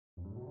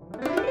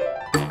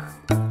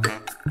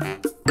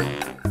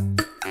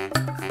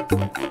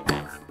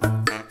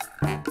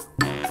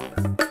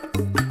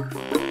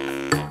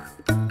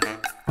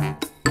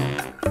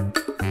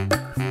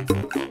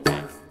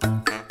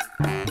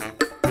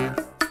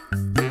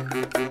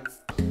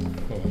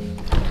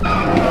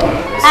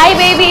Hi,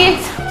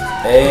 babies.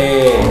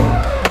 Hey.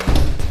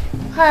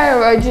 Hi,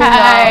 Regina.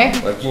 Hi.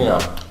 Regina,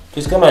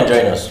 please come and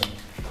join us.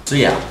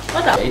 Suya.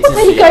 What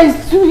are you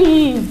guys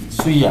doing?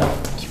 Suya.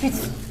 Keep it.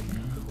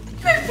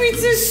 Keep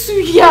it,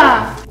 Suya.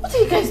 What are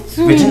you guys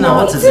doing? Regina,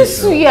 what is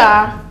this?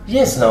 Suya.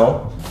 Yes,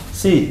 now.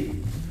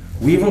 See,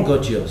 we even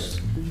got yours.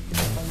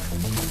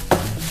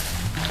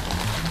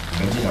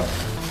 Regina.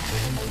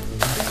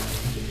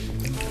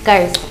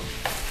 Guys,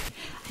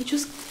 I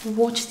just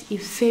watched a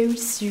very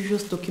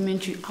serious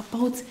documentary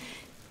about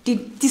the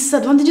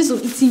disadvantages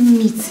of eating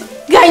meat.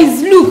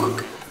 Guys,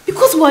 look,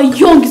 because we're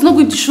young, it's not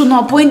going to show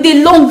now, but in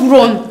the long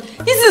run,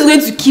 this is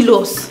going to kill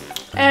us.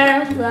 We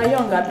are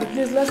young, Abby.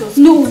 Please let us.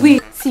 No way.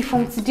 See,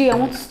 from today, I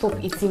want to stop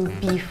eating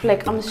beef.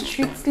 Like, I'm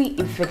strictly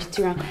a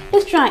vegetarian.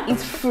 Let's try and eat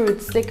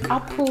fruits like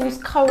apples,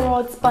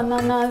 carrots,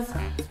 bananas.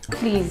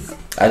 Please.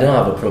 I don't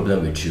have a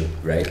problem with you,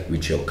 right?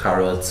 With your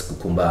carrots,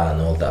 cucumber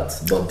and all that.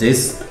 But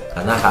this,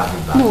 I'm not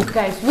having that. No,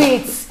 guys,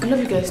 wait. I love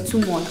you guys too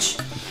much.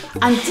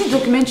 And this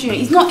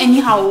documentary is not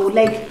anyhow.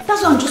 Like,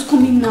 that's why I'm just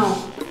coming now.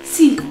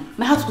 See,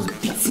 my heart was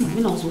beating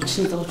when I was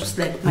watching it. I was just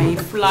like, my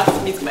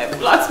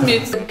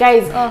flatmates.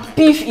 Guys,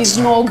 beef is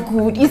not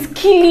good. It's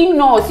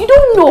killing us. You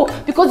don't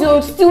know because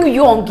you're still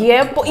young,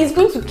 yeah? But it's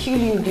going to kill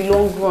you in the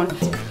long run.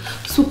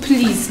 So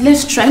please,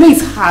 let's try. I know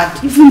it's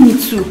hard, even me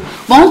too.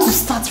 But I want to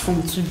start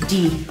from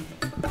today.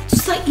 To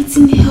start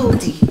eating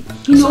healthy.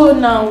 You know? So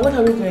now, what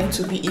are we going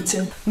to be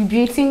eating? We'll be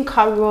eating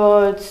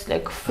carrots,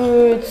 like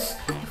fruits,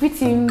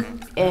 everything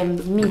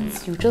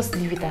meat. You just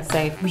leave it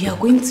aside. We are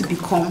going to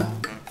become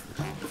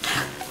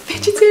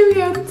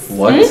vegetarians.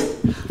 What?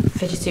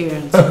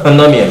 Vegetarians.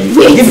 Not me and you.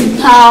 Wait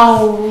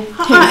now.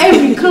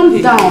 Every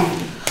calm down.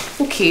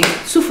 Okay,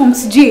 so from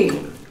today,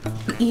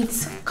 we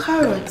eat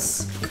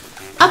carrots,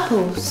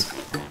 apples,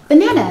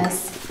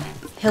 bananas,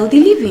 healthy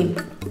living.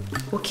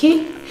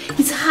 Okay?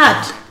 It's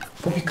hard,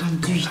 but we can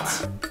do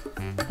it.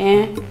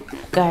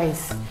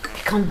 Guys,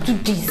 we can do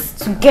this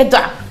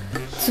together.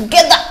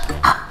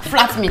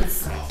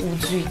 Flatmates, we'll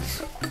do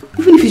it.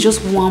 Even if it's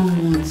just 1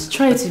 month,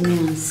 try it with me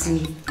and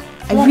see.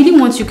 I really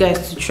want you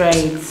guys to try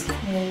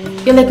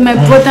it. You're like my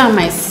brother and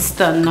my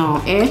sister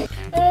now,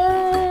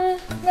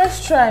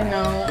 Let's try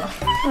now.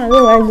 I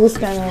don't like this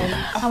kind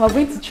of. I'm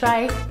going to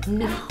try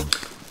now.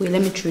 Wait,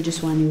 let me throw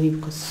this one away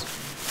because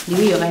the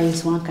way your eyes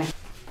is one kind.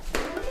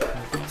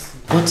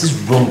 What is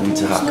wrong with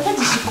her?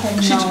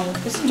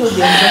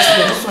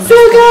 So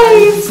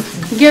guys,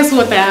 guess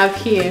what I have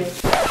here?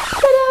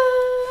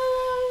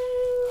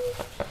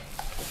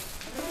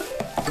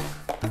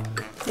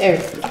 There.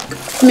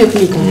 Make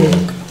me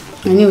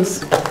my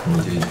nails.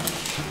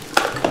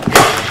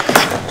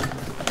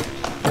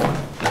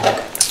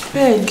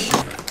 Big.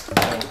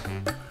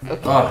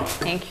 Okay.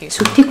 Thank you.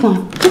 So take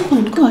one.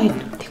 Go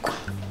ahead. Take one.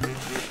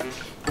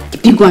 The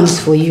big one is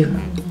for you.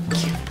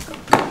 Okay.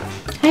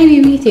 Hi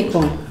baby, take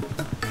one.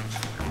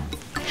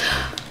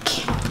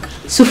 Okay.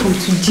 So from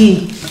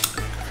today,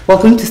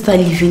 we're going to start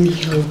living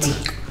healthy.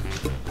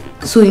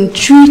 So in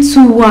 3,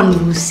 2,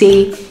 1, we'll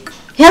say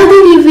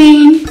healthy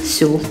living.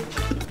 So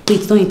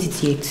wait, don't eat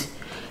it yet.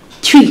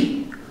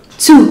 3,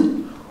 2,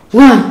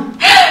 1.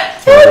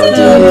 Healthy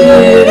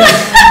living.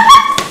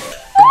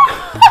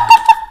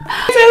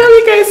 I love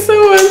you guys so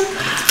much.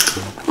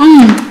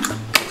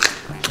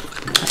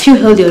 I feel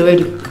healthy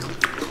already.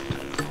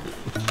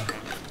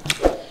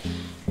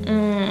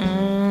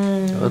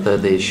 What are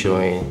they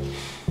showing?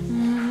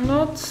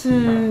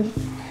 Nothing.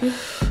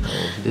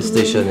 This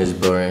station is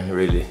boring,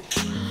 really.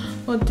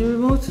 But the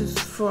remote is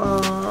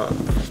far.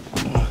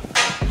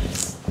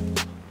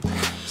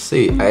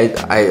 See,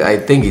 I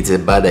think it's a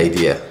bad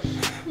idea.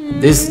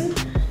 This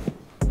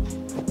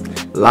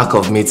lack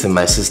of meat in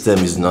my system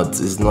is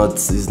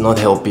not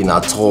helping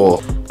at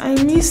all. I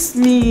miss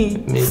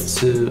meat. Me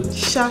too.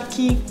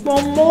 Shaki,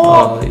 Momo.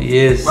 Oh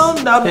yes.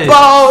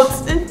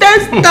 Roundabout,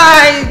 intestine.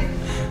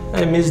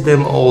 I miss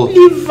them all.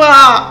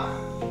 Liver.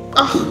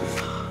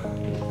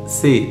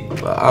 See,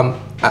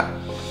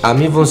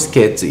 I'm even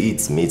scared to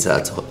eat meat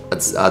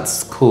at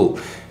school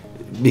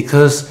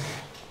because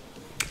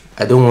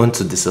I don't want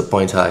to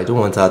disappoint her. I don't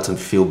want her to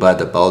feel bad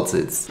about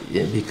it.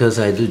 Yeah, because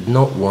I did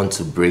not want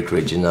to break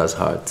Regina's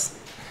heart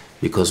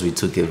because we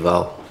took a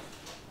vow.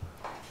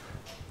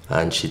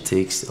 And she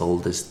takes all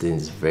these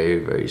things very,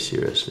 very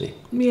seriously.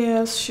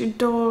 Yes, she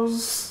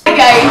does. Hi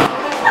guys.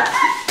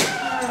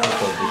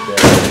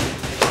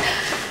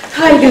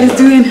 How are you guys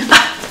doing?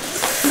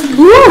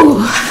 Woo!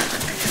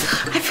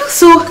 I feel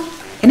so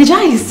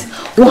energized.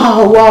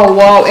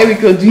 Wow.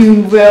 Eric, you're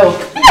doing well.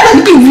 You're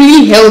looking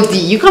really healthy.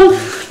 You can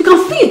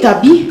feel it,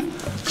 Abby.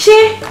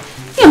 Che,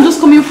 I'm just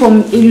coming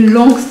from a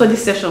long study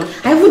session.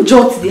 I even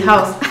jogged to the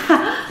house.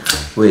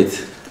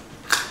 Wait.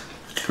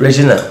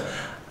 Regina,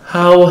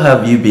 how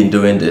have you been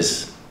doing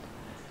this?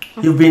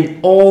 You've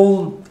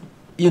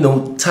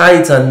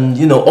tight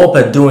and, up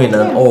and doing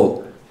and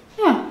all.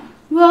 Yeah,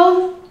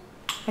 well,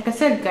 like I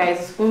said,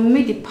 guys, when we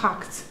made the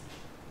pact,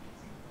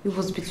 it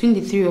was between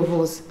the three of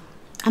us.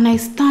 And I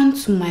stand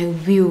to my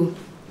will.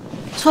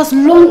 So as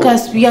long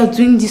as we are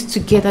doing this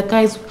together,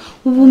 guys,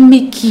 we will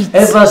make it.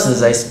 Ever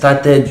since I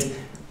started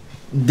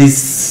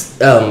this,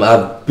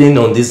 I've been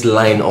on this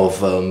line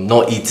of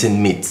not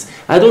eating meat.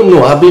 I don't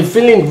know, I've been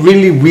feeling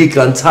really weak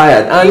and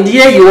tired. And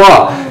here you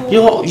are.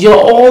 You're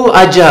all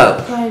agile.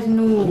 Guys,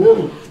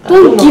 no.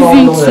 Don't give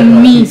in to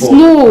meat.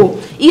 No.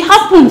 It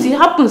happens.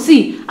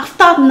 See,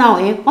 after now,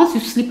 once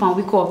you sleep and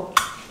wake up,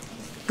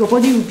 your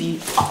body will be...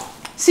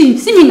 See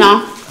me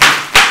now.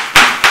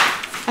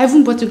 I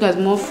even bought you guys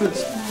more fruit.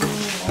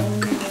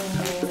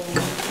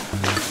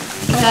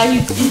 Yeah,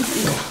 eat.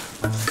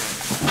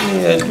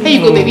 Here you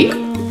go, baby.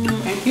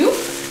 Thank you.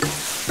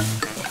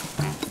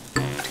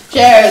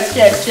 Cheers.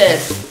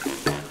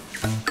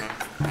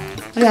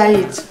 Yeah,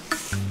 eat.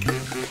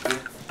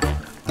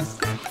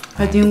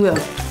 You're doing well.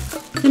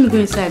 Let me go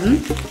inside.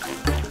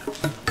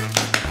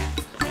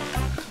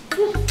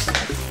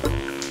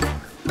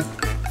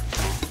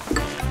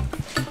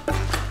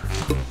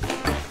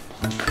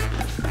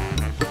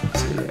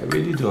 See, I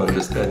really don't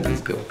understand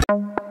this girl.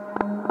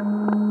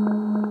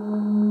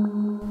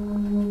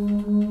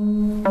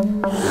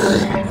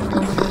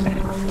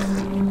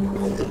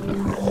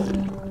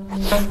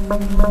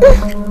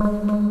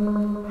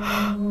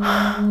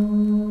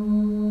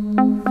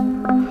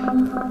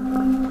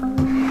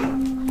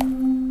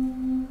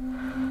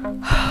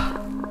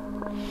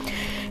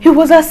 It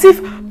was as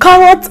if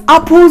carrots,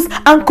 apples,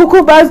 and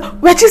cocoa bars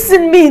were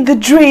chasing me in the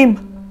dream.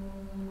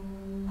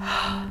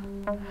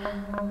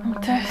 I'm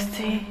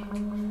thirsty.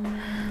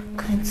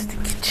 Going to the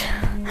kitchen.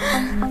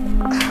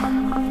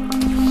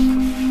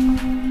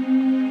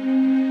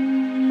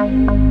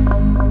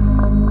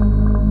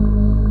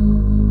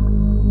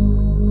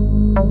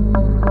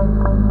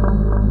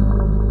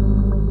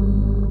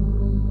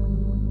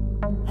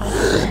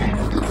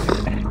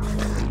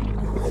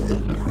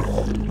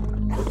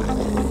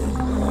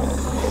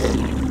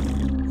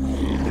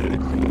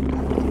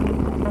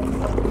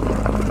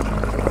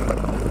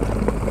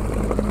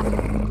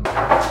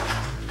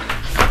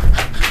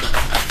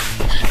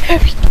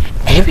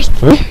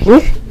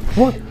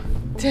 What?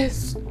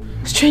 There's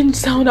strange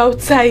sound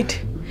outside.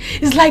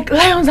 It's like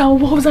lions and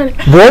wolves and...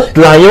 What?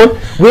 Lion?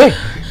 Where?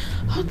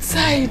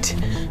 Outside.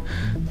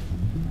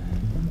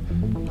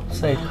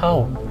 Outside?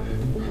 How?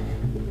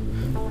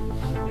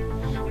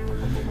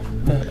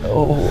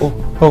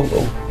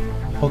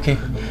 Okay.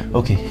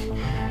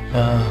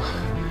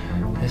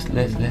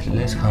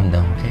 Let's calm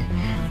down, okay?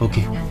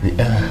 Okay.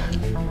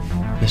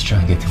 Let's try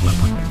and get a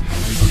weapon.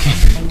 Okay.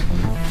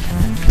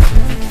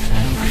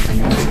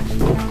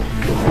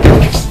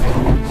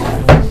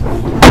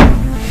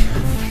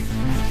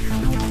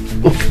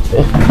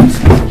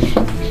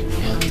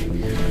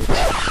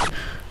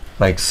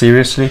 Like,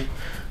 seriously?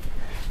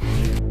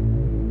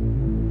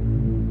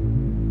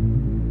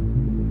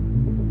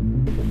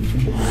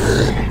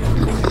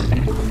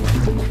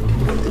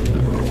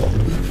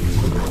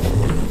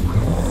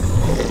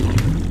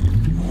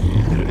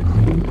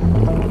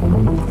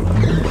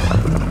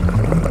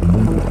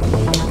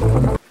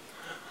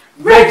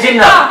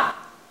 Regina!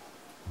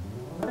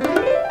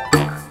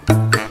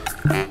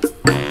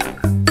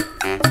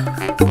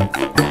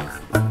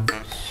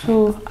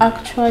 So, I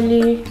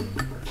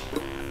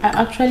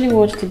actually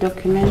watched the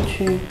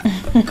documentary.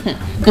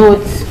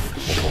 But,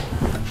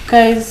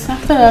 guys,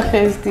 after that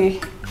first day,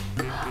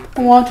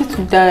 I wanted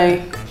to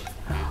die.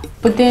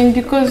 But then,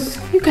 because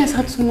you guys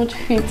had so much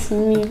faith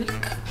in me,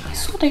 like, I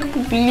saw that you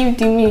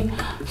believed in me.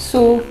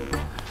 So,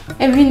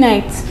 every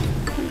night,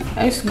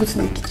 I used to go to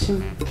the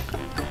kitchen.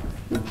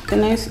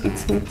 Then I used to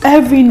eat meat.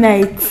 Every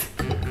night.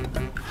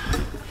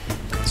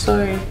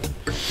 Sorry.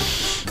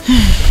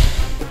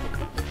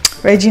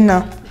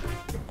 Regina,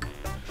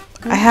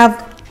 I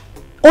have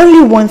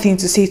only one thing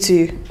to say to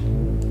you.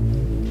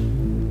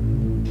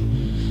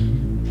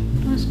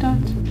 What's that?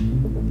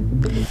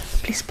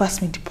 Please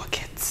pass me the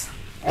buckets.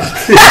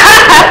 Please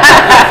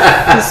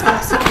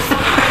pass it.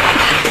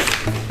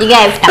 You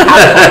guys can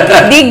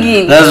have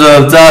digging. That's what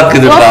I'm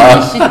talking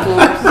about.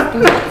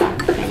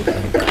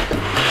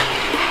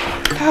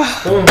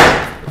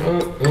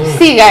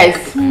 See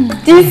guys,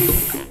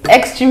 this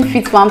extreme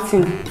fit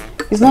mountain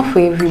is not for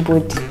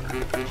everybody.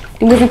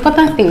 The most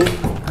important thing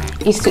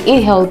is to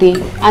eat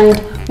healthy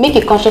and make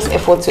a conscious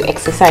effort to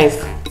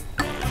exercise.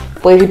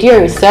 But if you do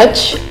your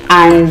research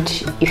and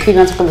if you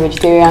want to become a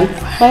vegetarian,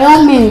 by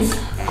all means,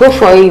 go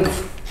for it.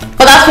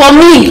 But as for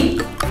me,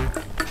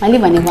 I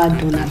live and never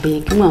do na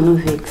beg. You know, no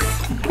vex.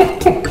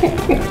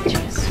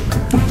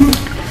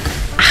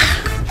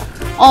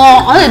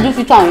 Oh, I want to do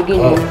fit one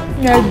again.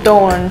 You're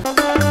done.